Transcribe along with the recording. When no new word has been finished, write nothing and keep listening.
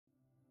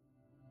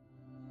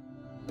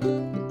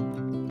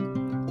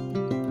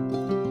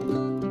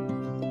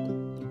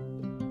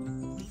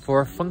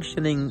For a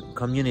functioning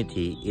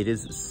community, it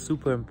is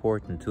super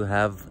important to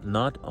have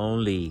not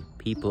only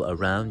people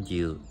around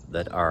you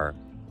that are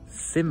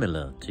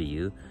similar to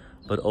you,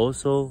 but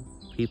also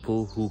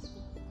people who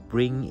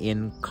bring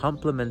in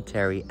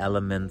complementary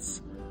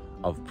elements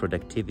of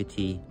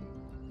productivity,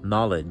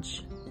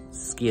 knowledge,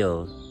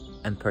 skill,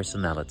 and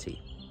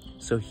personality.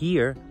 So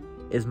here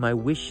is my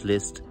wish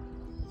list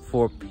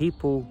for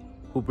people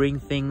who bring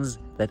things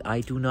that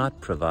I do not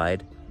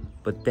provide,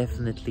 but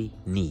definitely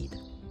need.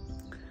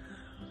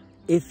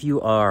 If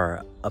you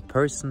are a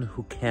person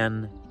who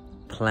can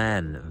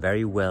plan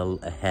very well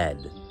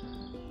ahead,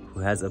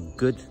 who has a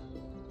good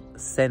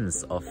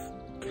sense of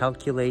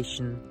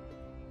calculation,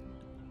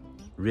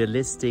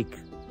 realistic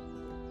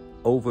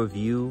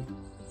overview,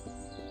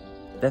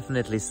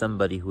 definitely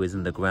somebody who is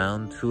in the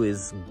ground, who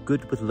is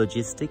good with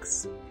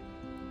logistics,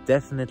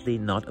 definitely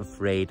not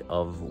afraid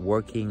of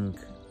working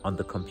on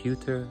the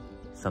computer,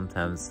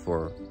 sometimes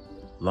for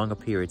longer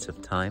periods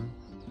of time.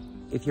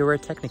 If you're a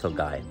technical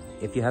guy,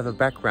 if you have a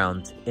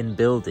background in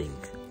building,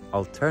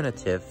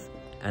 alternative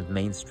and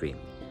mainstream,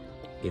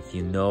 if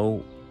you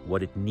know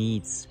what it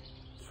needs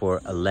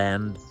for a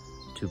land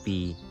to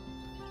be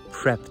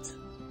prepped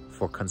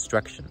for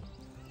construction,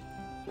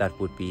 that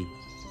would be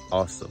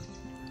awesome.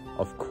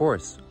 Of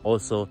course,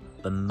 also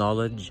the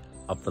knowledge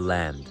of the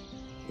land.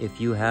 If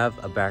you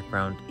have a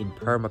background in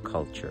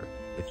permaculture,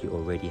 if you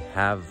already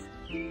have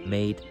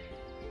made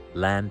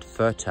land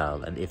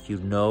fertile, and if you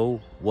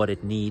know what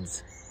it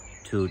needs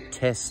to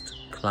test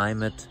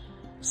climate,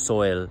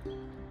 soil,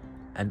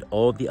 and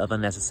all the other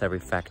necessary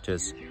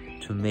factors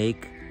to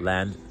make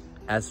land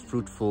as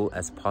fruitful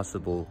as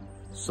possible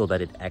so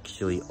that it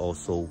actually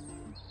also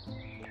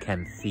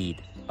can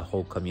feed a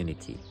whole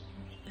community.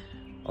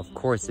 Of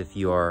course, if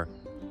you are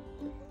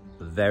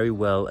very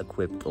well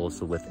equipped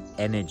also with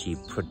energy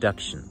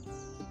production,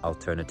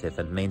 alternative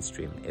and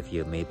mainstream, if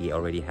you maybe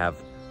already have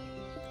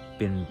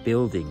been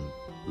building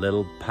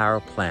little power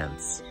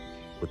plants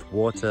with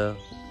water,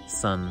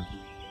 sun,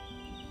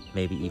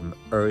 maybe even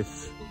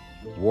earth,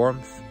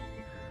 warmth,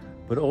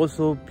 but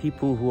also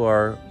people who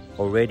are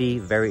already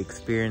very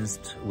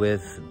experienced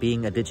with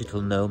being a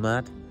digital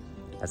nomad,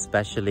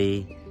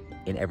 especially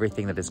in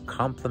everything that is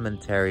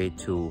complementary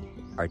to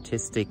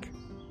artistic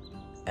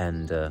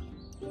and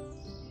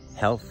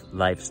health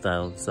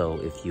lifestyle. So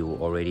if you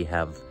already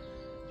have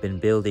been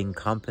building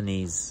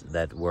companies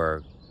that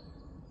were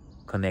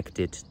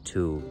connected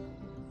to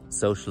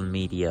social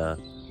media,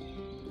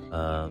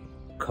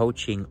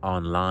 coaching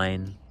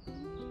online,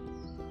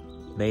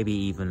 maybe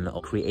even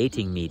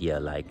creating media,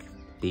 like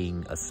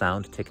being a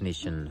sound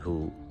technician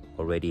who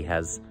already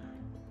has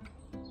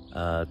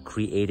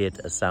created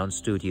a sound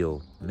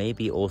studio,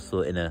 maybe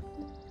also in a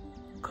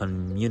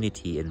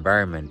community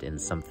environment, in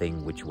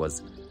something which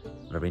was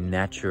very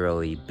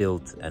naturally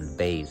built and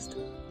based,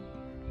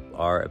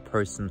 are a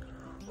person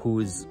who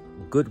is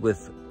good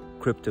with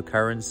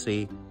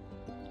cryptocurrency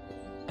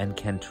and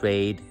can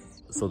trade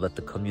so that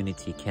the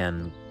community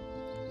can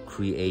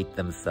create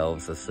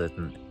themselves a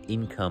certain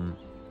income.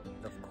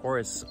 Of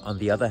course, on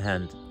the other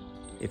hand,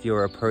 if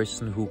you're a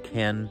person who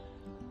can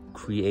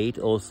create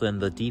also in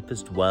the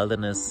deepest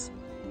wilderness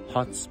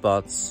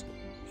hotspots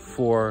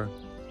for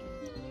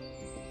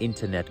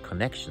internet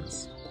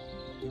connections.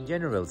 In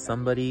general,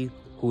 somebody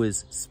who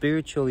is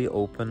spiritually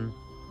open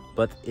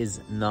but is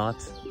not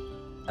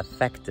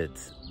affected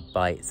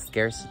by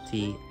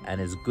scarcity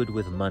and is good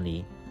with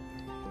money,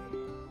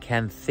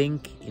 can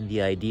think in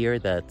the idea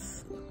that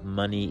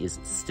money is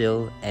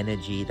still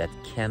energy that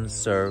can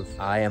serve.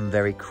 I am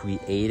very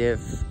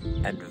creative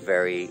and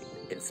very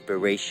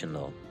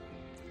inspirational.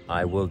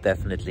 I will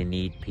definitely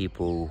need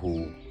people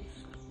who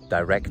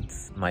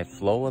direct my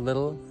flow a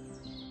little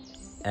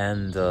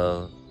and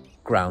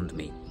ground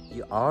me.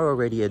 You are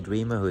already a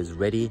dreamer who is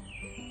ready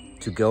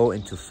to go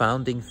into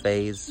founding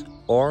phase,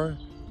 or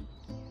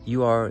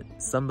you are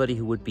somebody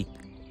who would be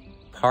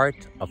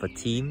part of a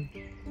team,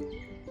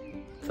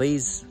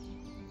 please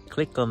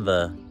click on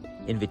the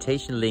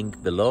invitation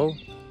link below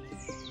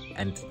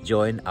and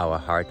join our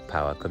Heart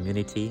Power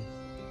community,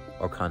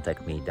 or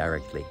contact me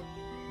directly.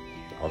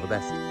 All the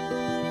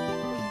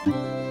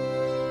best.